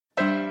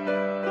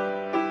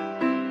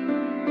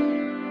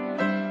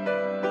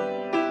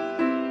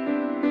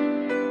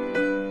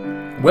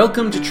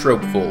Welcome to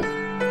Tropeful,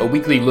 a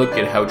weekly look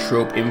at how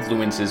trope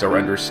influences our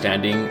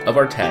understanding of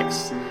our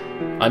texts.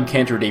 I'm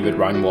Cantor David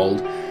Reinwald,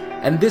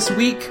 and this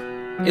week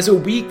is a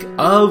week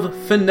of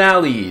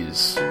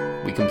finales.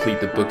 We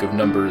complete the Book of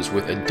Numbers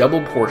with a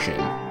double portion.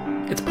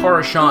 It's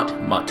Parashat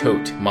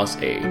Matot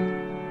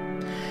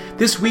Mas'eh.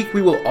 This week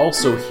we will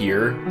also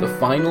hear the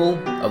final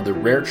of the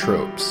rare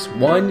tropes,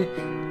 one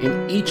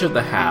in each of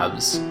the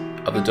halves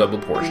of the double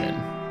portion.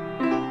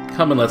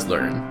 Come and let's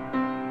learn.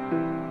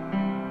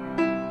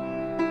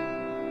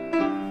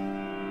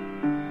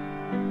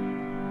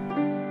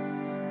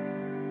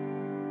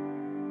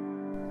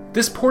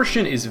 This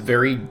portion is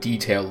very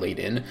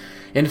detail-laden.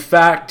 In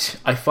fact,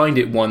 I find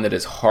it one that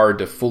is hard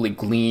to fully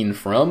glean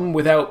from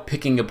without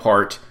picking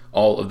apart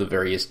all of the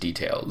various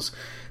details.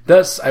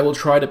 Thus, I will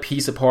try to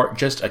piece apart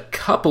just a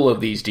couple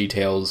of these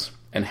details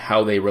and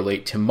how they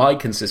relate to my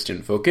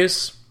consistent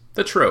focus,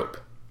 the trope.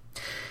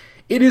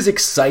 It is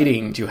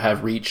exciting to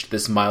have reached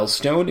this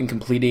milestone in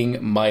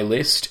completing my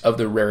list of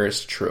the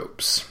rarest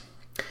tropes.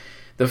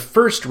 The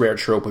first rare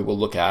trope we will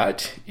look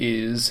at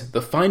is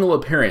the final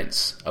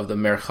appearance of the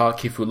Mercha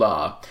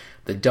Kifula,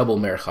 the double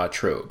Mercha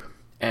trope,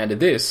 and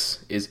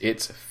this is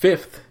its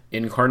fifth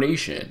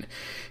incarnation.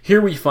 Here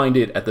we find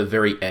it at the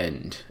very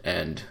end,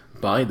 and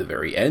by the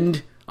very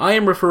end, I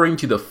am referring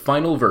to the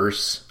final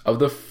verse of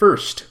the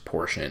first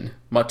portion,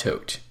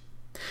 Matot.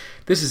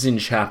 This is in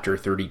chapter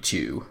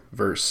 32,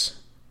 verse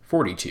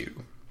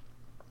 42.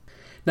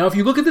 Now, if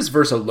you look at this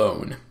verse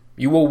alone,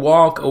 you will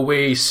walk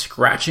away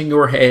scratching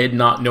your head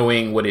not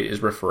knowing what it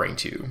is referring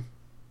to.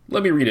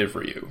 Let me read it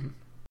for you.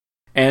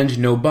 And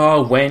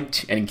Nobah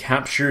went and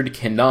captured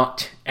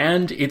Kenat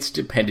and its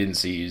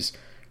dependencies,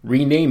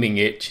 renaming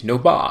it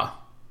Nobah,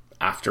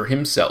 after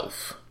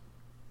himself.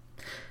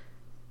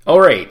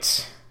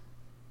 Alright,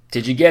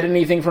 did you get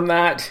anything from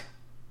that?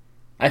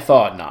 I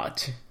thought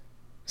not.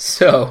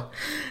 So,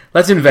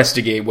 let's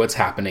investigate what's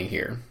happening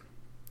here.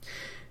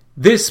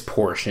 This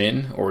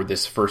portion, or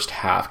this first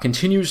half,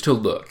 continues to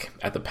look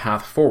at the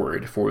path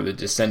forward for the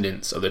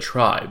descendants of the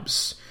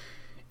tribes.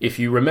 If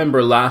you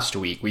remember last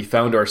week, we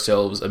found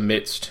ourselves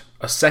amidst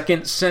a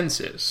second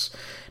census.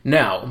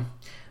 Now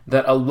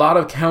that a lot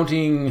of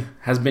counting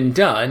has been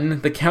done,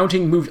 the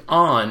counting moved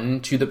on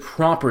to the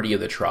property of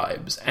the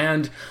tribes,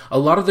 and a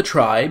lot of the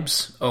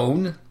tribes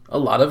own a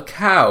lot of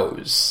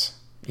cows.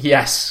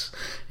 Yes,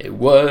 it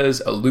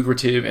was a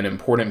lucrative and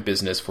important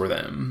business for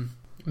them.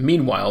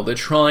 Meanwhile, the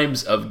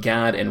tribes of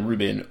Gad and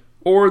Reuben,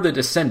 or the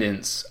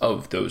descendants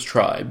of those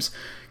tribes,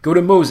 go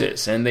to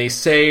Moses and they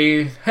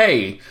say,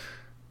 hey,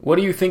 what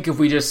do you think if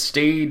we just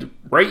stayed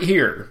right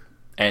here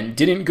and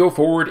didn't go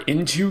forward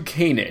into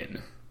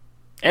Canaan?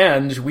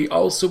 And we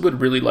also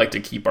would really like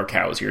to keep our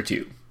cows here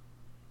too.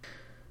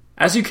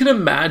 As you can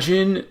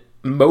imagine,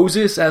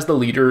 Moses, as the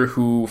leader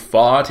who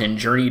fought and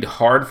journeyed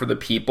hard for the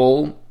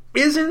people,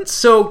 isn't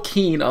so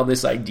keen on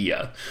this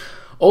idea.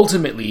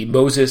 Ultimately,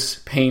 Moses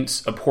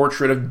paints a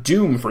portrait of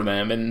doom for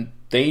them, and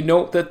they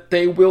note that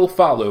they will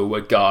follow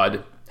what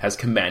God has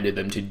commanded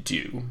them to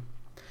do.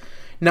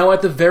 Now,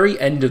 at the very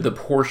end of the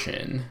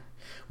portion,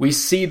 we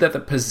see that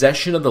the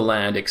possession of the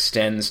land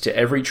extends to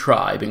every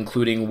tribe,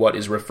 including what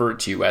is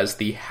referred to as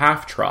the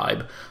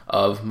half-tribe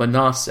of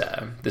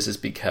Manasseh. This is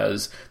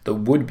because the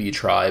would-be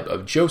tribe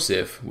of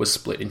Joseph was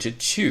split into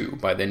two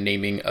by the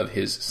naming of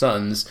his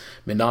sons,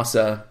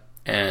 Manasseh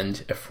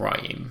and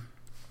Ephraim.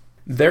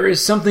 There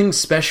is something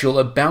special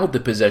about the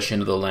possession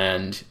of the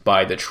land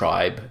by the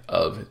tribe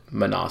of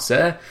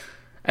Manasseh,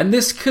 and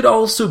this could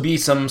also be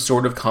some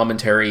sort of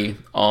commentary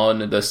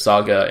on the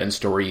saga and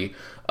story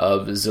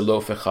of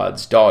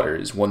Zelophehad's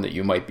daughters, one that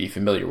you might be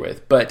familiar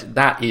with, but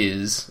that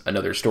is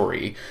another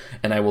story,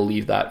 and I will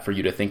leave that for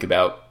you to think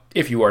about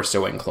if you are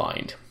so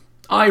inclined.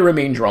 I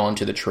remain drawn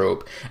to the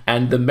trope,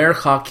 and the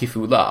Mercha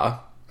Kifula,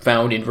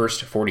 found in verse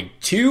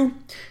 42,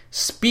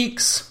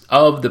 speaks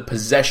of the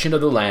possession of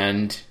the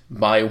land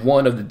by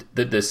one of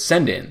the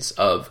descendants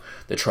of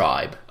the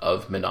tribe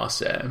of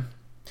Manasseh.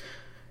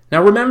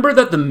 Now remember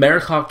that the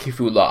Mercha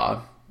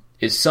Kifula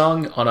is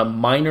sung on a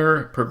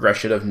minor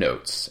progression of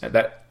notes, and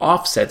that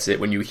offsets it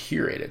when you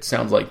hear it. It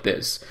sounds like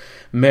this.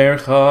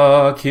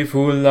 Mercha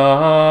Kifula.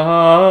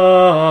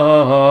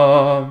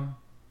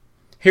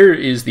 Here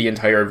is the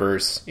entire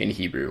verse in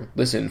Hebrew.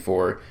 Listen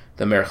for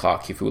the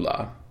Mercha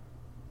Kifula.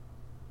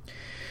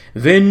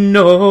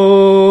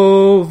 V'novach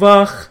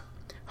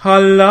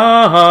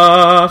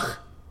halach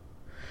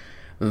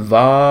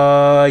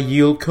vayilkod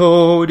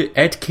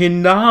et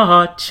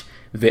Kenat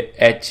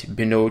ve'et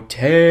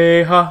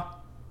benoteha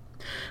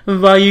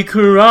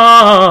vayikra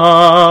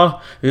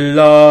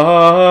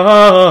la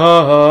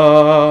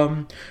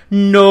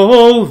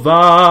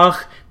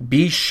novach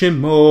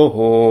bishemo.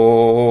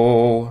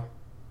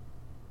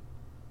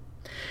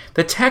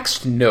 The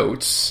text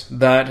notes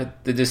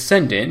that the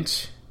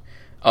descendant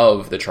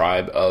of the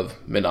tribe of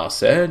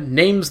Manasseh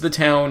names the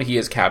town he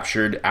has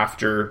captured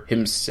after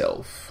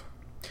himself.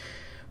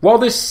 While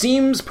this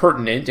seems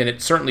pertinent, and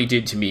it certainly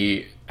did to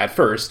me at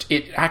first,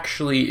 it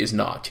actually is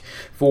not,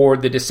 for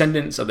the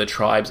descendants of the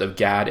tribes of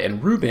Gad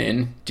and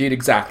Reuben did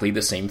exactly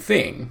the same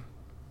thing.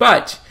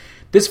 But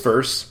this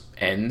verse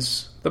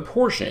ends the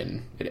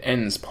portion. It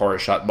ends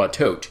Parashat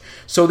Matot.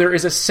 So there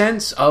is a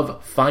sense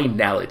of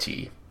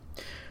finality.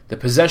 The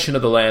possession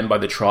of the land by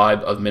the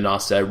tribe of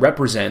Manasseh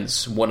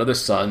represents one of the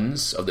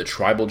sons of the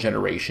tribal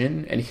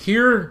generation, and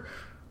here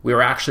we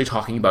are actually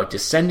talking about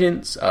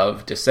descendants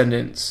of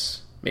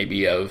descendants,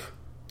 maybe of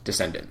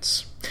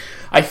descendants.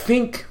 I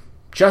think,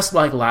 just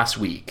like last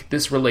week,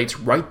 this relates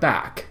right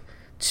back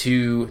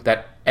to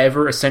that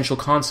ever-essential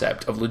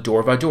concept of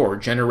Lador Vador,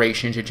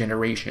 generation to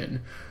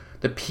generation.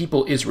 The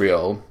people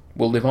Israel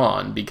will live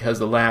on because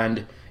the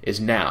land is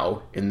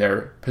now in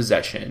their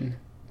possession.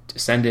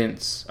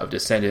 Descendants of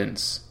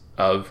descendants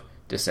of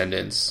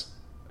descendants,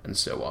 and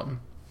so on.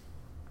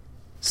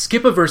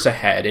 Skip a verse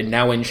ahead, and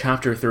now in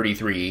chapter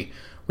 33,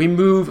 we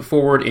move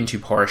forward into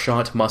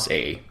Parashat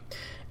Mas'eh,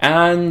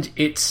 and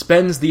it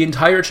spends the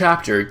entire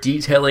chapter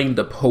detailing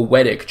the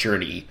poetic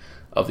journey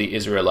of the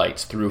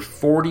Israelites through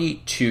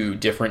 42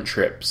 different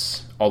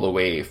trips, all the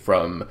way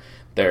from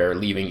their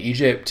leaving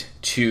Egypt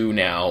to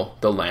now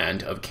the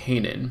land of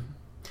Canaan.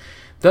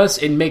 Thus,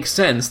 it makes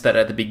sense that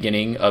at the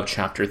beginning of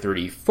chapter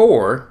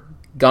 34,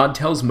 God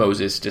tells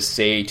Moses to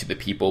say to the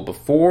people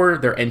before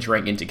they're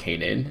entering into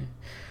Canaan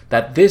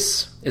that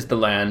this is the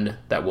land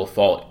that will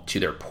fall to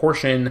their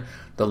portion,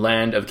 the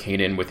land of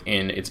Canaan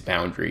within its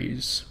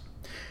boundaries.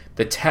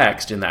 The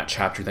text in that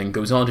chapter then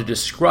goes on to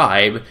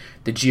describe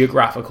the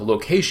geographical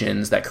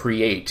locations that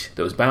create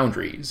those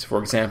boundaries. For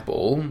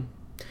example,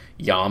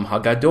 Yam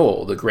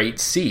HaGadol, the Great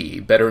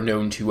Sea, better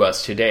known to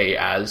us today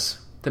as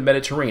the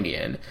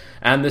Mediterranean,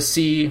 and the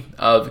Sea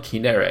of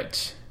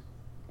Kinneret,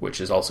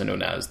 which is also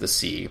known as the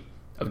Sea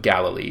of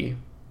Galilee.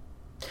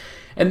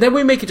 And then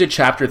we make it to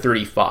chapter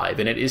 35,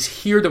 and it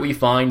is here that we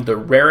find the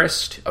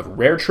rarest of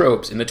rare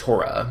tropes in the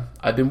Torah.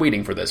 I've been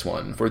waiting for this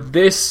one, for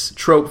this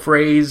trope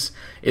phrase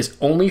is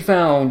only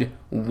found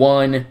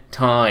one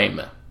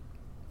time.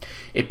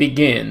 It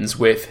begins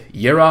with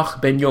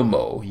Yerach ben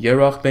Yomo,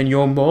 Yerach ben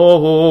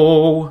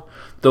Yomo,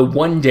 the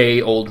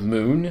one-day-old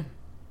moon.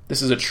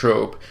 This is a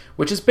trope,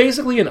 which is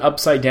basically an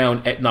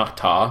upside-down et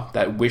nachta,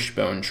 that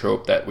wishbone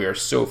trope that we are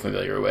so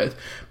familiar with,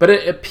 but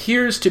it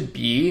appears to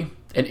be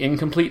an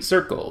incomplete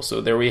circle,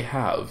 so there we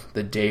have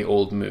the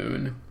day-old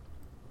moon.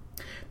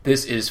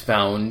 This is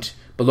found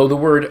below the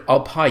word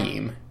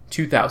alpayim,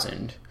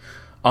 2,000.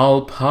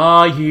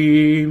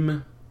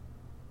 Alpayim.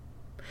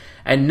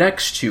 And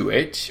next to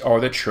it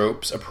are the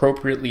tropes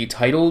appropriately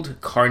titled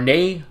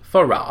Karnei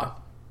Farah,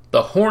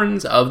 the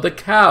horns of the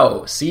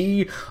cow.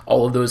 See,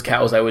 all of those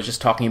cows I was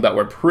just talking about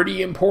were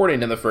pretty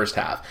important in the first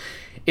half.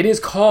 It is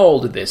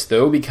called this,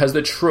 though, because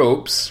the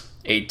tropes,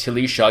 a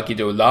Tilisha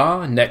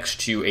Gidolah next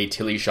to a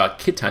Tilisha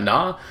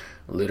Kitana,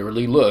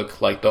 literally look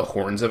like the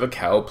horns of a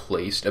cow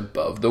placed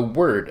above the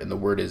word, and the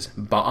word is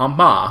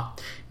Ba'amah,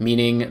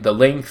 meaning the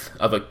length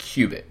of a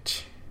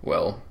cubit.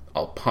 Well,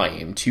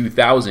 alpayim,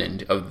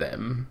 2,000 of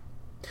them.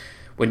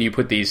 When you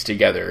put these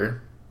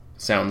together,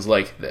 sounds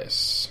like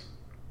this.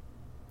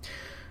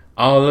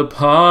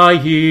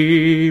 Alpayim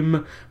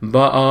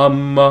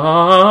Ba'amah.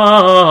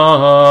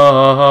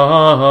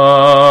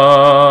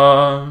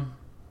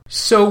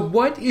 So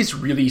what is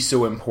really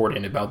so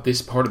important about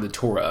this part of the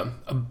Torah,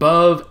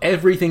 above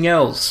everything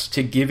else,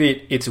 to give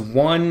it its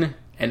one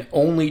and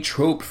only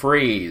trope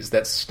phrase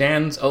that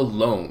stands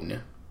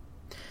alone?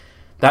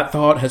 That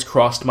thought has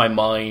crossed my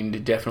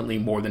mind definitely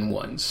more than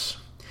once.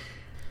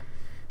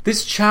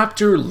 This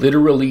chapter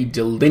literally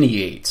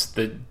delineates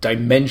the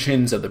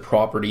dimensions of the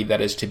property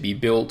that is to be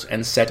built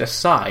and set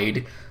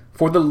aside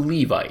for the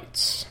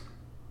Levites.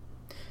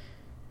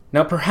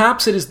 Now,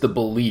 perhaps it is the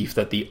belief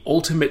that the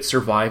ultimate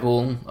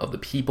survival of the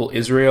people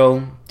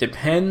Israel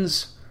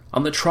depends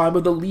on the tribe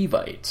of the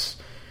Levites.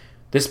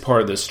 This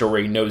part of the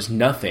story knows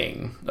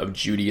nothing of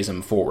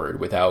Judaism forward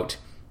without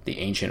the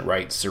ancient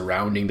rites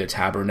surrounding the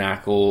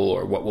tabernacle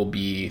or what will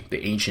be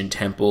the ancient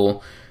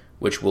temple,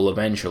 which will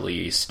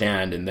eventually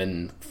stand and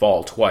then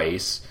fall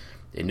twice.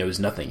 It knows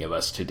nothing of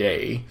us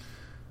today.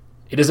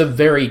 It is a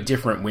very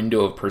different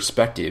window of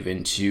perspective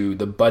into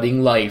the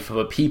budding life of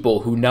a people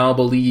who now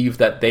believe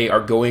that they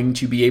are going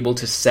to be able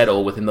to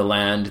settle within the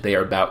land they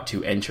are about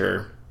to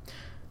enter,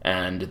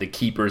 and the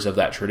keepers of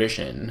that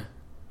tradition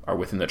are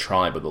within the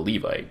tribe of the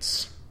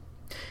Levites.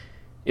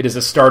 It is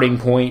a starting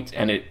point,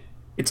 and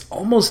it's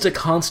almost a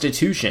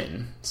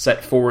constitution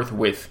set forth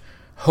with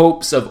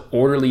hopes of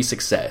orderly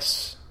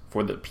success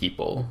for the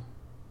people.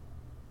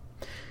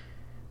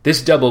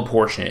 This double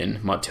portion,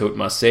 Matot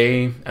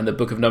Maseh, and the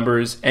Book of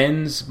Numbers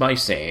ends by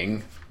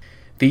saying,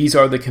 "These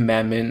are the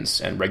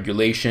commandments and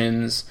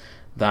regulations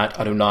that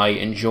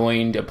Adonai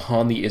enjoined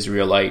upon the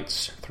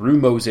Israelites through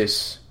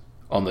Moses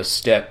on the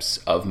steps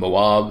of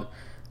Moab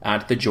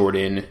at the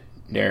Jordan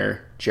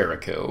near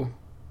Jericho."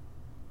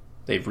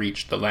 They've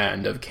reached the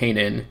land of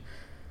Canaan,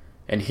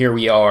 and here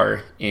we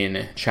are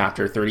in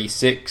chapter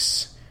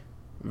 36,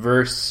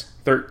 verse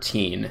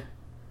 13,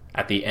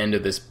 at the end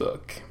of this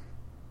book.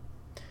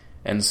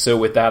 And so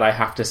with that, I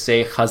have to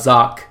say,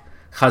 Chazak,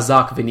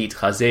 Chazak v'nit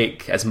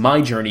chazek, as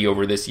my journey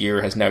over this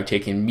year has now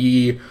taken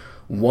me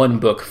one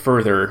book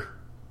further.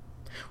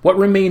 What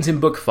remains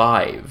in Book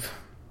 5?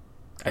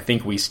 I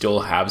think we still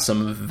have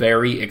some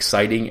very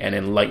exciting and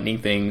enlightening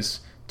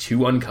things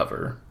to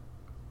uncover.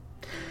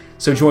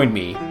 So join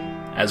me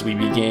as we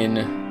begin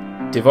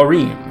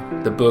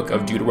Devarim, the book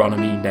of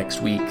Deuteronomy,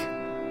 next week.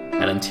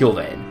 And until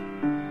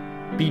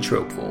then, be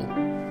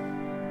tropeful.